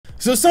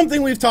So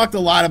something we've talked a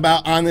lot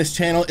about on this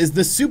channel is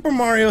the Super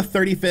Mario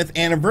 35th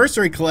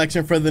Anniversary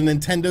Collection for the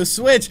Nintendo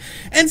Switch,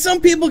 and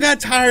some people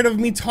got tired of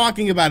me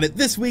talking about it.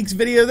 This week's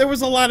video, there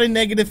was a lot of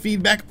negative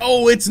feedback.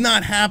 Oh, it's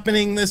not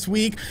happening this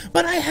week,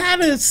 but I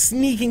had a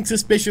sneaking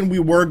suspicion we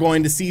were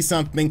going to see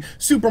something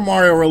Super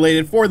Mario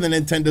related for the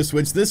Nintendo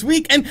Switch this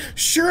week, and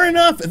sure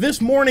enough, this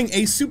morning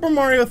a Super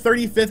Mario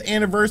 35th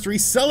Anniversary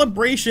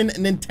Celebration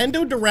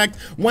Nintendo Direct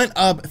went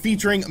up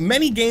featuring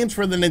many games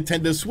for the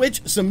Nintendo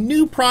Switch, some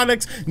new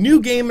products, new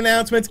game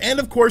announcements,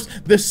 and of course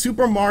the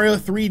Super Mario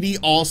 3D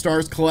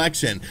All-Stars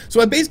collection. So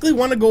I basically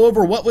want to go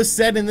over what was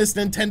said in this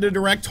Nintendo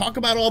Direct, talk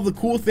about all the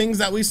cool things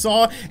that we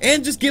saw,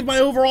 and just give my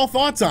overall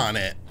thoughts on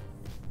it.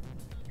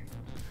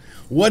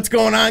 What's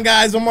going on,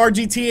 guys? I'm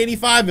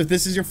RGT85. If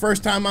this is your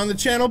first time on the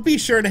channel, be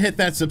sure to hit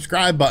that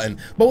subscribe button.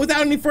 But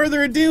without any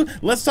further ado,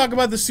 let's talk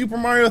about the Super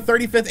Mario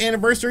 35th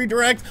Anniversary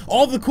Direct,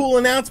 all the cool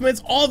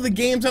announcements, all the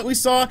games that we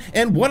saw,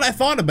 and what I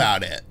thought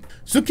about it.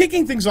 So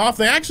kicking things off,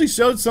 they actually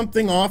showed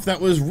something off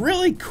that was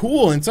really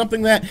cool and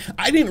something that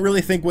I didn't really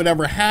think would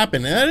ever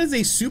happen, and that is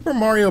a Super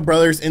Mario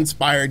Brothers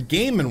inspired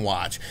Game &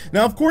 Watch.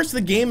 Now, of course,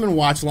 the Game &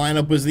 Watch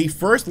lineup was the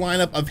first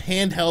lineup of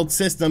handheld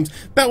systems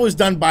that was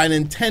done by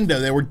Nintendo.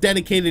 They were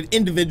dedicated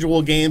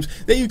individual games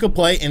that you could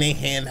play in a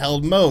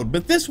handheld mode,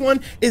 but this one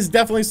is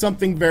definitely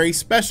something very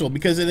special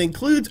because it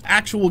includes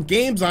actual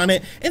games on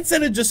it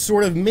instead of just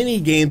sort of mini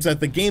games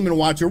that the Game &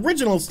 Watch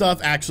original stuff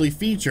actually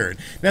featured.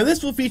 Now,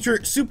 this will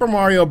feature Super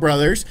Mario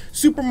Brothers,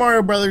 Super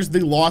Mario Brothers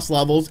The Lost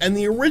Levels, and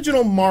the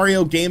original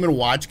Mario Game &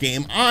 Watch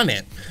game on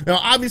it. Now,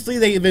 obviously,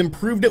 they have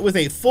improved it with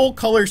a full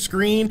color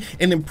screen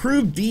and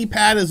improved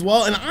D-pad as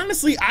well, and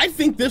honestly, I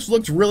think this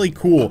looks really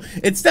cool.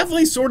 It's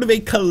definitely sort of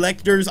a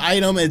collector's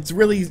item. It's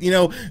really, you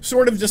know,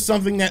 sort of just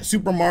something that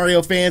Super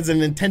Mario fans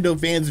and Nintendo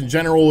fans in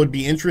general would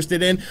be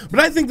interested in, but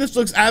I think this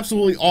looks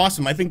absolutely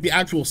awesome. I think the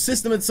actual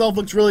system itself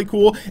looks really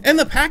cool, and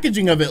the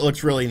packaging of it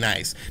looks really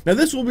nice. Now,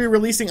 this will be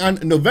releasing on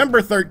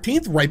November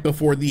 13th, right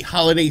before the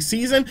holiday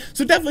season,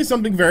 so definitely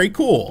something very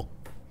cool.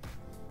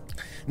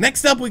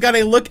 Next up, we got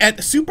a look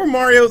at Super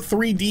Mario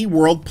 3D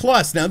World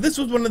Plus. Now, this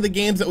was one of the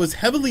games that was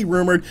heavily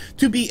rumored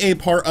to be a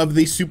part of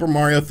the Super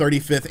Mario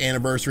 35th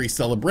Anniversary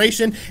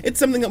celebration. It's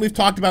something that we've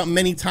talked about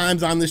many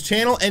times on this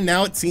channel, and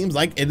now it seems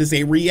like it is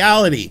a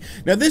reality.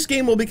 Now, this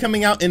game will be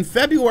coming out in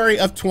February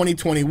of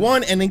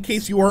 2021, and in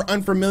case you are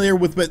unfamiliar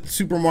with what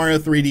Super Mario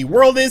 3D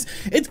World is,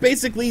 it's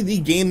basically the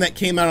game that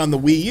came out on the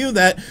Wii U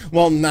that,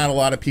 well, not a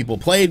lot of people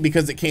played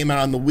because it came out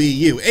on the Wii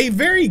U. A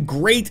very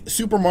great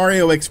Super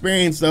Mario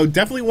experience, though,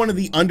 definitely one of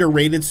the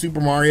underrated Super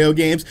Mario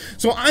games,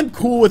 so I'm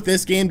cool with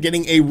this game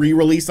getting a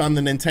re-release on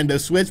the Nintendo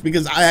Switch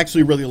because I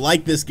actually really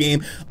like this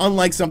game,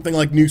 unlike something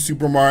like New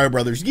Super Mario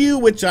Bros. U,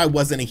 which I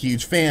wasn't a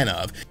huge fan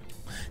of.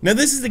 Now,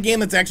 this is a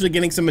game that's actually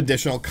getting some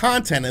additional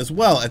content as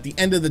well. At the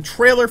end of the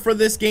trailer for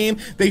this game,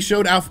 they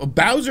showed off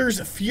Bowser's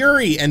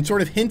Fury and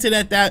sort of hinted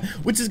at that,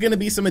 which is going to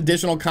be some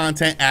additional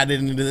content added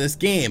into this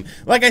game.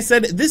 Like I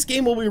said, this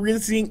game will be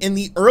releasing in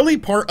the early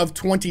part of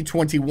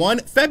 2021,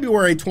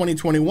 February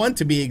 2021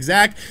 to be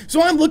exact,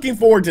 so I'm looking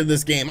forward to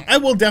this game. I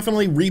will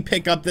definitely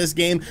re-pick up this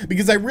game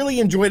because I really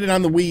enjoyed it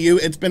on the Wii U.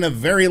 It's been a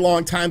very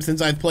long time since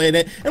I've played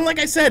it, and like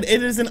I said,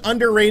 it is an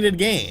underrated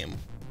game.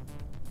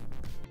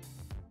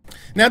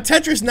 Now,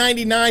 Tetris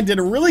 99 did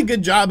a really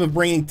good job of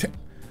bringing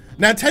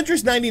Tetris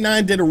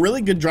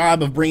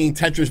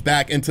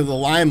back into the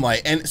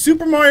limelight, and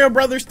Super Mario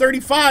Bros.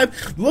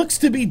 35 looks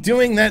to be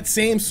doing that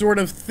same sort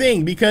of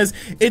thing because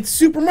it's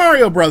Super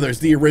Mario Bros.,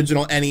 the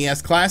original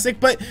NES classic,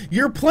 but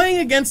you're playing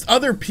against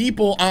other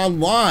people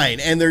online,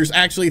 and there's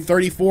actually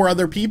 34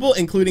 other people,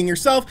 including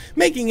yourself,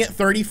 making it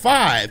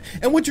 35.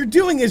 And what you're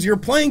doing is you're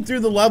playing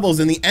through the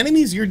levels, and the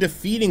enemies you're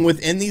defeating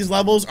within these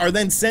levels are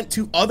then sent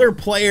to other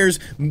players'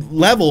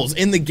 levels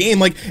in the game.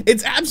 Like,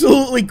 it's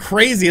absolutely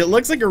crazy. It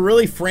looks like a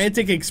really frantic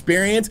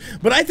experience,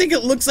 but I think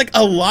it looks like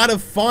a lot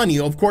of fun.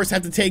 You of course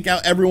have to take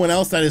out everyone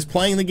else that is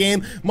playing the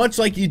game, much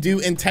like you do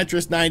in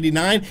Tetris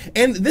 99,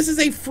 and this is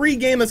a free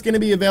game that's going to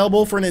be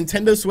available for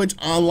Nintendo Switch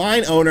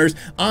Online owners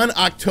on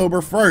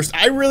October 1st.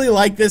 I really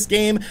like this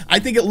game. I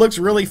think it looks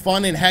really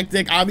fun and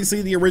hectic.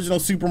 Obviously, the original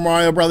Super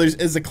Mario Brothers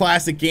is a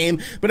classic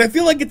game, but I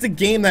feel like it's a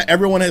game that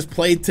everyone has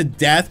played to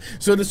death,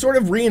 so to sort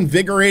of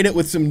reinvigorate it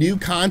with some new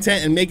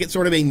content and make it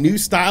sort of a new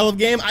style of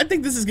game, I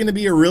think this is going to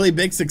be a really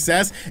big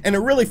success and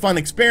a really fun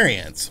experience.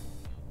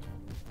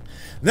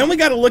 Then we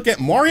got to look at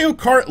Mario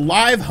Kart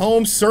Live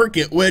Home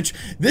Circuit, which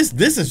this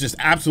is just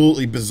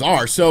absolutely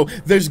bizarre. So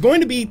there's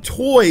going to be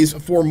toys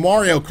for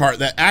Mario Kart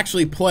that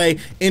actually play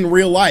in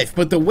real life,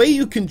 but the way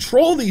you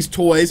control these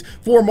toys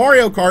for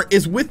Mario Kart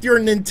is with your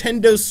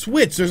Nintendo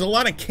Switch. There's a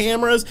lot of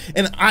cameras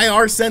and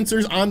IR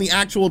sensors on the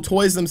actual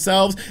toys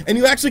themselves, and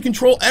you actually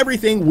control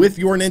everything with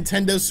your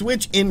Nintendo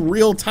Switch in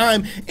real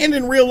time and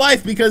in real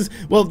life because,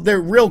 well,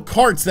 they're real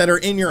carts that are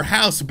in your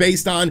house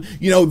based on,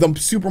 you know, the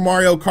Super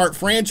Mario Kart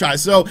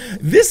franchise. So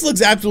This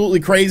looks absolutely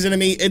crazy to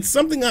me. It's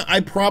something that I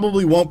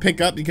probably won't pick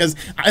up because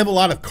I have a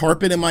lot of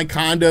carpet in my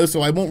condo,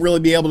 so I won't really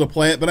be able to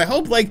play it, but I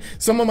hope like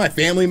some of my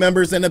family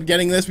members end up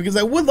getting this because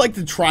I would like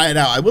to try it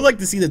out. I would like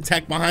to see the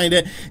tech behind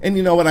it, and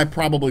you know what, I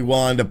probably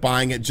will end up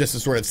buying it just to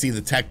sort of see the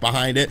tech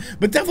behind it,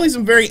 but definitely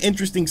some very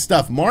interesting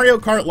stuff. Mario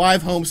Kart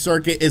Live Home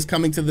Circuit is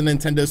coming to the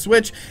Nintendo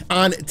Switch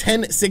on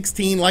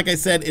 10/16. Like I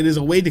said, it is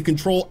a way to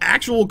control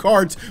actual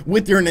carts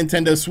with your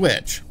Nintendo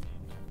Switch.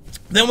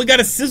 Then we got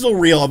a sizzle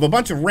reel of a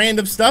bunch of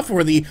random stuff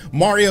for the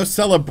Mario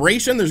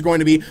Celebration. There's going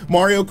to be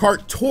Mario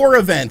Kart Tour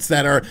events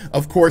that are,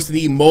 of course,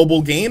 the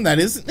mobile game. That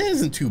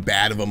isn't too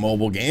bad of a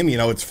mobile game. You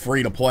know, it's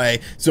free to play.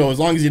 So as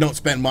long as you don't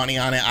spend money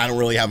on it, I don't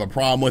really have a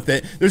problem with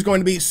it. There's going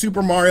to be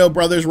Super Mario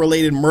Brothers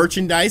related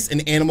merchandise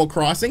in Animal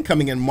Crossing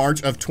coming in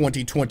March of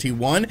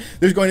 2021.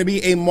 There's going to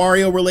be a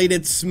Mario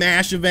related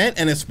Smash event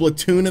and a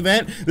Splatoon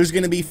event. There's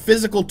going to be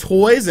physical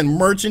toys and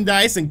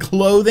merchandise and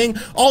clothing.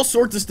 All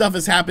sorts of stuff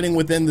is happening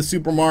within the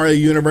Super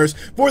Mario universe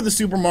for the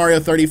Super Mario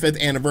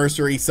 35th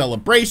anniversary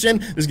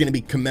celebration. There's going to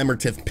be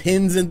commemorative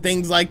pins and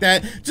things like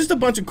that. Just a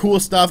bunch of cool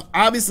stuff.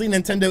 Obviously,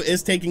 Nintendo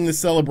is taking this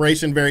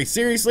celebration very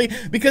seriously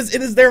because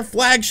it is their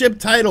flagship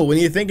title. When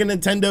you think of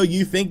Nintendo,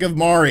 you think of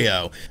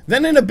Mario.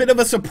 Then in a bit of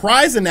a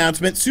surprise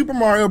announcement, Super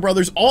Mario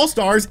Bros.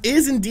 All-Stars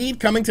is indeed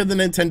coming to the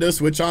Nintendo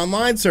Switch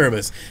Online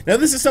service. Now,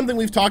 this is something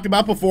we've talked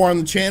about before on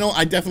the channel.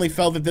 I definitely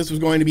felt that this was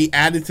going to be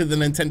added to the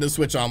Nintendo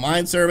Switch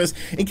Online service.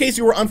 In case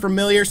you were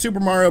unfamiliar, Super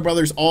Mario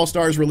Bros.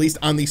 All-Stars released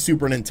on the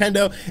Super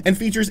Nintendo and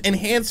features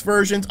enhanced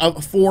versions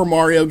of 4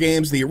 Mario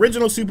games: the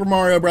original Super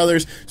Mario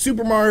Bros.,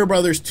 Super Mario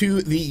Bros.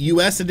 2, the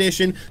US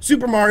edition,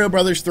 Super Mario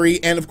Bros. 3,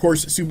 and of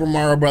course Super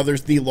Mario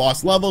Bros. The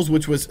Lost Levels,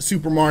 which was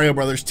Super Mario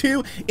Bros.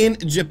 2 in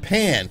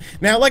Japan.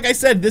 Now, like I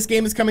said, this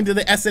game is coming to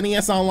the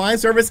SNES Online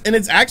service, and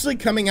it's actually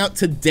coming out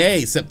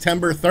today,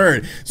 September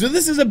 3rd. So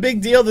this is a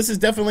big deal. This is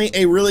definitely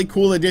a really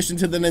cool addition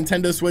to the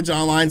Nintendo Switch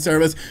Online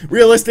service.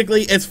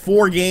 Realistically, it's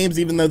 4 games,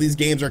 even though these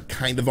games are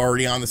kind of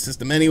already on the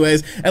system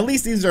anyways. At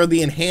least these are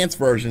the enhanced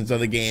versions of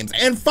the games.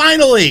 And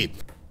finally,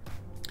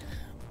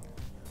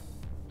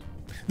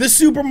 the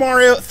Super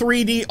Mario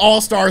 3D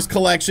All-Stars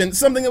Collection,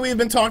 something that we've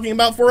been talking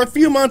about for a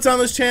few months on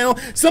this channel,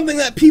 something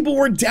that people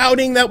were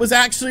doubting that was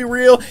actually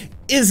real,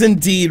 is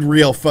indeed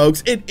real,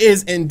 folks. It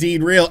is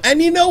indeed real.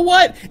 And you know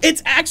what?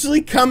 It's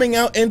actually coming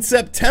out in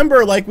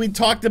September, like we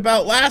talked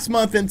about last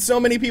month, and so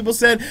many people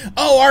said,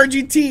 oh,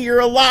 RGT,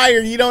 you're a liar,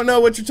 you don't know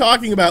what you're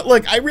talking about.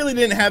 Look, I really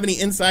didn't have any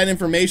inside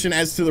information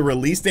as to the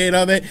release date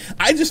of it.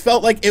 I just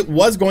felt like it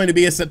was going to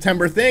be a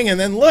September thing, and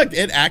then look,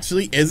 it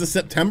actually is a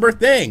September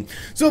thing.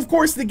 So of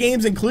course, the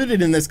games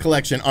included in this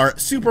collection are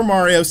Super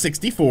Mario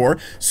 64,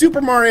 Super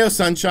Mario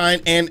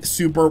Sunshine, and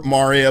Super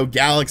Mario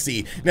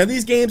Galaxy. Now,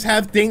 these games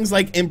have things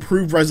like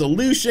improved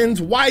resolutions,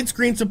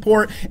 widescreen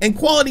support, and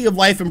quality of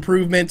life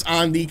improvements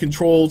on the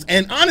controls,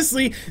 and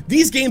honestly,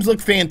 these games look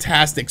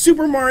fantastic.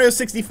 Super Mario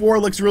 64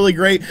 looks really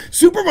great.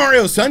 Super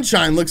Mario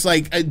Sunshine looks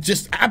like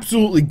just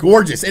absolutely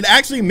gorgeous. It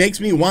actually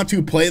makes me want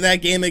to play that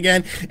game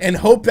again and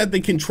hope that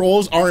the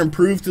controls are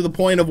improved to the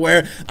point of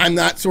where I'm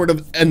not sort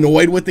of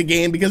annoyed with the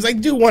game, because I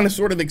do want to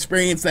sort of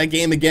experience that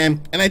game again,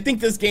 and I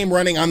think this game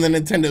running on the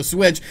Nintendo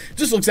Switch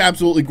just looks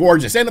absolutely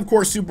gorgeous. And of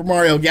course, Super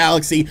Mario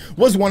Galaxy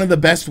was one of the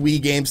best Wii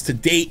games to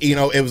date. You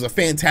know, it was a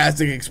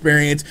fantastic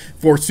experience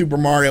for Super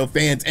Mario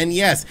fans. And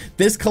yes,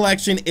 this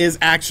collection is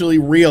actually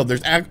real.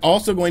 There's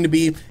also going to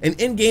be an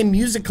in-game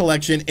music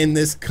collection in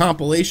this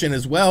compilation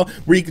as well,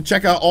 where you can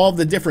check out all of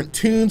the different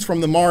tunes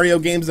from the Mario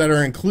games that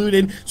are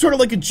included, sort of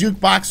like a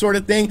jukebox sort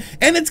of thing.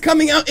 And it's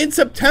coming out in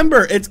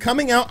September. It's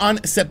coming out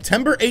on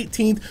September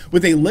 18th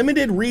with a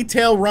limited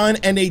retail run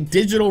and a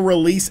digital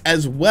release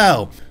as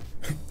well.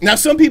 Now,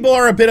 some people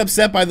are a bit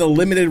upset by the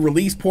limited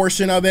release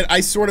portion of it.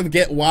 I sort of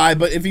get why,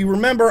 but if you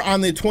remember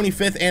on the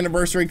 25th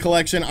anniversary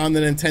collection on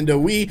the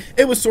Nintendo Wii,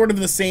 it was sort of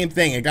the same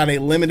thing. It got a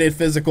limited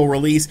physical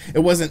release. It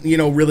wasn't, you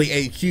know, really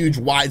a huge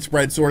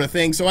widespread sort of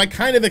thing. So I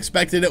kind of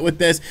expected it with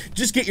this.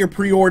 Just get your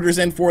pre-orders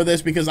in for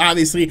this, because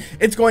obviously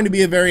it's going to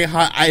be a very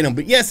hot item.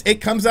 But yes, it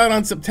comes out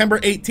on September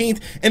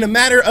 18th in a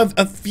matter of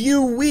a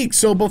few weeks.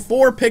 So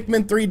before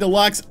Pikmin 3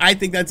 Deluxe, I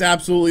think that's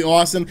absolutely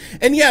awesome.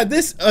 And yeah,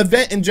 this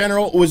event in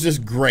general was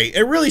just great.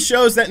 It really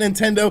shows that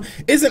Nintendo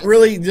isn't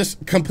really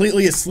just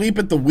completely asleep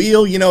at the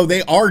wheel. You know,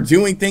 they are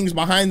doing things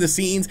behind the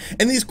scenes,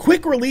 and these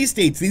quick release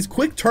dates, these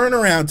quick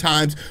turnaround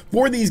times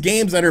for these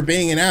games that are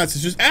being announced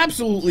is just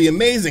absolutely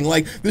amazing.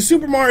 Like the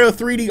Super Mario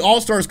 3D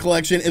All-Stars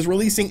Collection is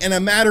releasing in a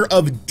matter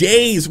of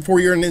days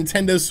for your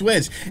Nintendo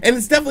Switch, and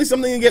it's definitely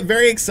something to get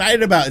very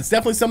excited about. It's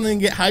definitely something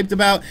to get hyped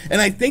about, and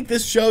I think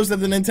this shows that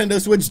the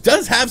Nintendo Switch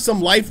does have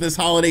some life this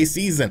holiday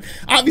season.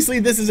 Obviously,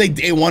 this is a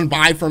day one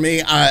buy for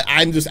me.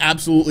 I'm just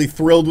absolutely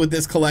thrilled with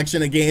this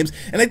collection of games,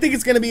 and I think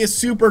it's going to be a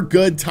super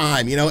good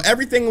time. You know,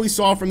 everything we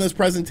saw from this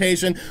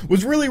presentation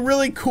was really,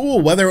 really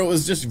cool, whether it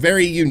was just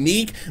very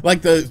unique,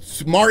 like the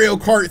Mario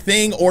Kart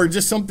thing, or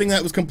just something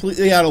that was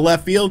completely out of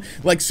left field,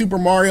 like Super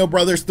Mario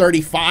Brothers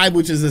 35,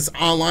 which is this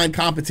online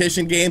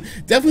competition game.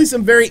 Definitely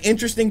some very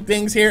interesting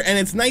things here, and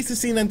it's nice to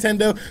see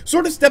Nintendo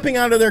sort of stepping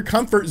out of their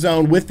comfort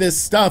zone with this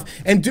stuff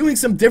and doing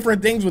some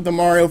different things with the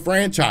Mario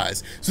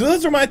franchise. So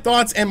those are my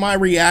thoughts and my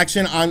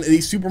reaction on the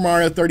Super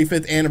Mario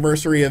 35th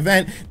anniversary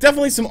event.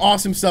 Definitely some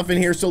awesome stuff in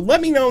here, so let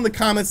me know in the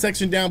comments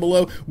section down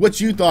below what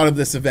you thought of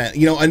this event.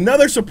 You know,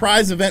 another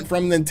surprise event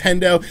from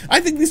Nintendo. I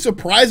think these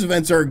surprise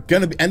events are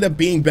gonna end up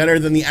being better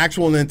than the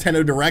actual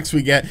Nintendo Directs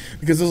we get,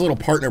 because those little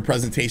partner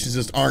presentations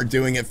just aren't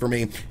doing it for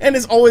me. And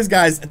as always,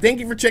 guys, thank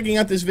you for checking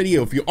out this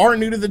video. If you are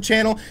new to the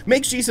channel,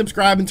 make sure you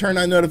subscribe and turn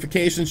on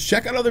notifications.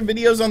 Check out other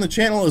videos on the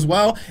channel as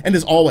well, and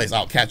as always,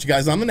 I'll catch you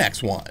guys on the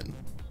next one.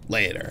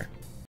 Later.